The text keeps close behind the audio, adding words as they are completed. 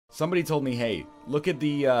Somebody told me, hey, look at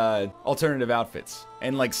the alternative outfits.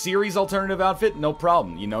 And like Ciri's alternative outfit, no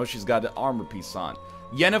problem. You know, she's got an armor piece on.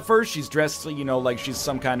 Yennefer, she's dressed, you know, like she's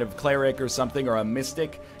some kind of cleric or something, or a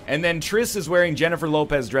mystic. And then Triss is wearing Jennifer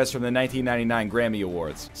Lopez dress from the 1999 Grammy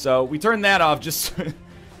Awards. So we turned that off just,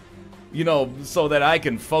 you know, so that I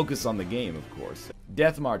can focus on the game, of course.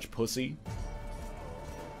 Death March, pussy.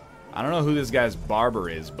 I don't know who this guy's barber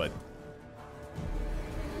is, but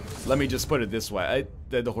let me just put it this way.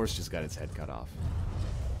 The horse just got its head cut off.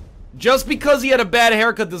 Just because he had a bad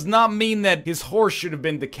haircut does not mean that his horse should have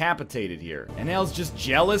been decapitated here. And Elle's just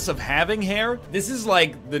jealous of having hair? This is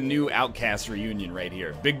like the new Outcast reunion right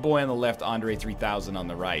here. Big Boy on the left, Andre 3000 on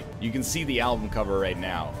the right. You can see the album cover right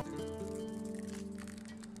now.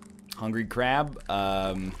 Hungry Crab,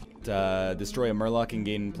 destroy a Murloc and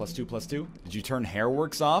gain +2/+2. Did you turn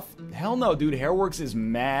Hairworks off? Hell no, dude, Hairworks is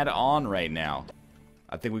mad on right now.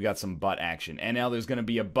 I think we got some butt action. NL, there's gonna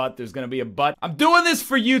be a butt, there's gonna be a butt. I'm doing this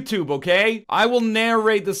for YouTube, okay? I will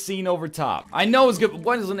narrate the scene over top. I know it's good.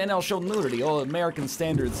 Why doesn't NL show nudity? Oh, American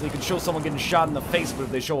standards. They can show someone getting shot in the face, but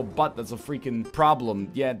if they show a butt, that's a freaking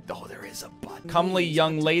problem. Yeah, oh, there is a butt. Comely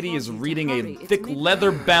young lady is reading a thick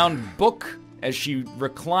leather-bound book as she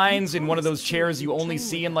reclines in one of those chairs you only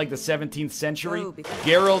see in like the 17th century.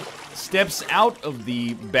 Geralt steps out of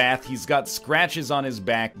the bath. He's got scratches on his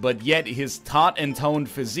back, but yet his taut and toned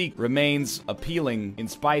physique remains appealing in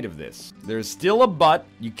spite of this. There's still a butt.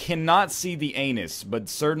 You cannot see the anus, but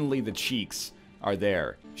certainly the cheeks are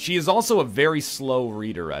there. She is also a very slow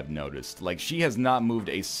reader, I've noticed. Like, she has not moved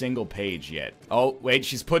a single page yet. Oh, wait,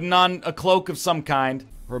 she's putting on a cloak of some kind.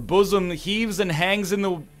 Her bosom heaves and hangs in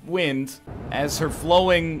the wind as her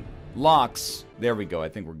flowing locks. There we go, I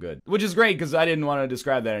think we're good. Which is great, because I didn't want to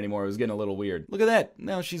describe that anymore. It was getting a little weird. Look at that.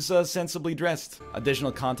 Now she's sensibly dressed.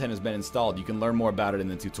 Additional content has been installed. You can learn more about it in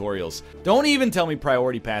the tutorials. Don't even tell me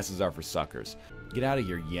priority passes are for suckers. Get out of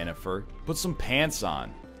here, Yennefer. Put some pants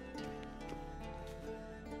on.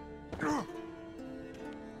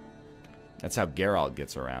 That's how Geralt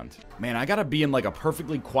gets around. Man, I gotta be in like a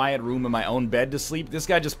perfectly quiet room in my own bed to sleep. This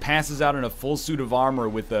guy just passes out in a full suit of armor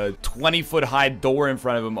with a 20-foot high door in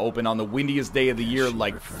front of him open on the windiest day of the year,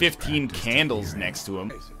 like 15 candles next to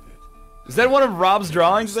him. Is that one of Rob's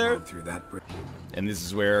drawings there? And this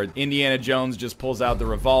is where Indiana Jones just pulls out the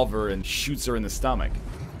revolver and shoots her in the stomach.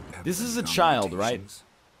 This is a child, right?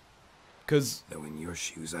 Because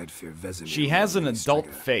she has an adult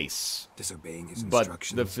face, but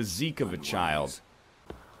the physique of a child.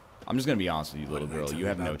 I'm just gonna be honest with you, little girl. You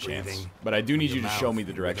have no chance. But I do need you to show me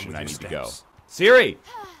the direction I need to go. Ciri!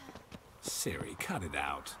 Ciri, cut it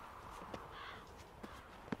out.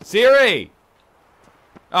 Ciri!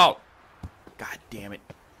 Oh. God damn it.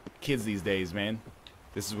 Kids these days, man.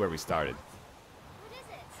 This is where we started.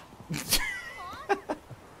 What is it?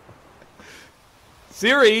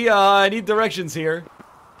 Ciri, I need directions here.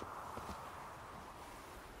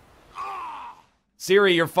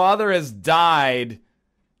 Ciri, your father has died.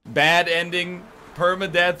 Bad ending.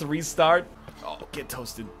 Permadeath. Restart. Oh, get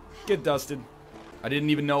toasted. Get dusted. I didn't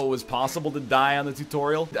even know it was possible to die on the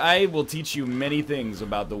tutorial. I will teach you many things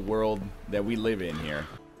about the world that we live in here.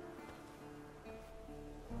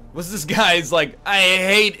 What's this guy's like, I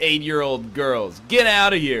hate 8-year-old girls. Get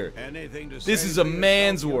out of here. This is a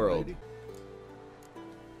man's world.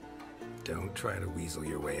 Don't try to weasel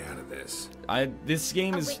your way out of this. This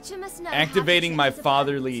game is activating my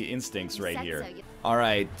fatherly instincts right here.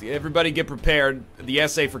 Alright, everybody get prepared. The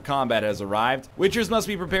essay for combat has arrived. Witchers must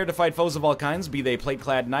be prepared to fight foes of all kinds, be they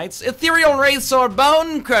plate-clad knights, ethereal wraiths, or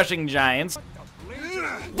bone-crushing giants.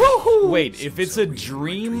 Woohoo! Wait, if it's a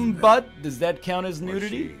dream butt, does that count as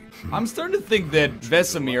nudity? I'm starting to think that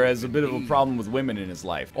Vesemir has a bit of a problem with women in his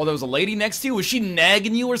life. Oh, there was a lady next to you? Was she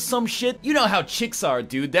nagging you or some shit? You know how chicks are,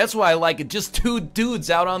 dude. That's why I like it. Just two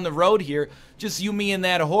dudes out on the road here. Just you, me, and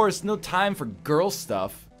that horse. No time for girl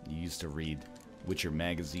stuff. You used to read Witcher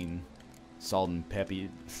magazine. Salt and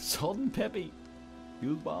Peppy. Salt and Peppy.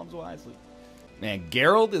 Use bombs wisely. Man,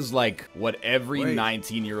 Geralt is like what every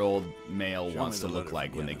 19-year-old male wants to look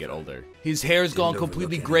like when they get older. His hair's gone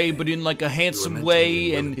completely gray, but in like a handsome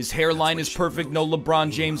way, and his hairline is perfect, no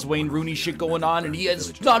LeBron James, Wayne Rooney shit going on, and he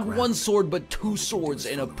has not one sword, but 2 swords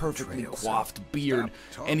and a perfectly coiffed beard.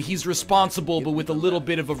 And he's responsible, but with a little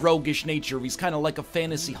bit of a roguish nature. He's kind of like a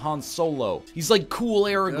fantasy Han Solo. He's like cool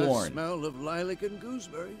Aragorn. Smell of lilac and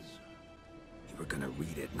gooseberries. You were gonna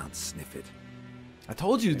read it, not sniff it. I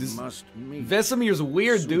told you, this Vesemir's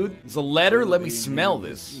weird, dude. It's a letter. Let me smell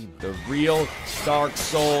this. The real Dark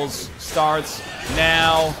Souls starts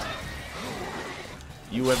now.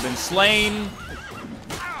 You have been slain.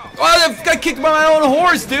 Oh, I got kicked by my own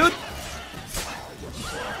horse, dude.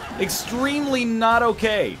 Extremely not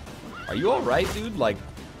okay. Are you alright, dude? Like,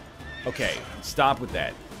 okay, stop with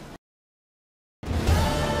that.